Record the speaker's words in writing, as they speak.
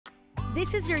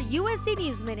This is your USD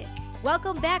News Minute.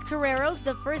 Welcome back, Toreros.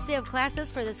 The first day of classes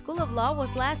for the School of Law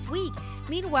was last week.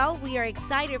 Meanwhile, we are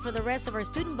excited for the rest of our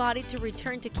student body to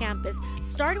return to campus,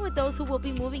 starting with those who will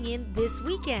be moving in this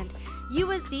weekend.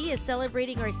 USD is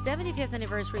celebrating our 75th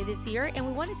anniversary this year, and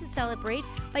we wanted to celebrate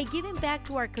by giving back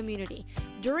to our community.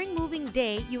 During moving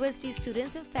day, USD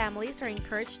students and families are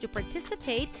encouraged to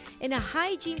participate in a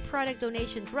hygiene product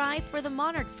donation drive for the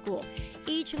Monarch School.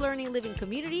 Each Learning Living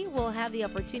community will have the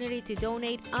opportunity to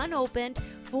donate unopened,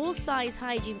 full-size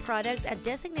hygiene products at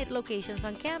designated locations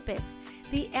on campus.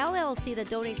 The LLC that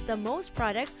donates the most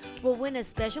products will win a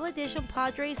special edition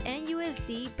Padres and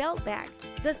USD belt bag.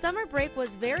 The summer break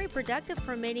was very productive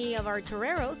for many of our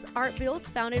Toreros.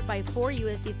 ArtBuilds, founded by 4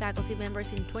 USD faculty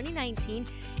members in 2019,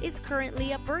 is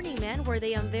currently at Burning Man, where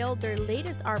they unveiled their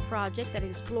latest art project that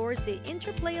explores the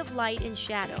interplay of light and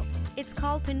shadow. It's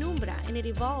called Penumbra, and it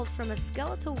evolved from a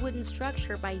skeletal wooden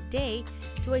structure by day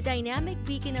to a dynamic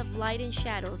beacon of light and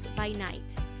shadows by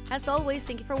night. As always,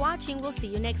 thank you for watching. We'll see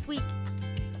you next week.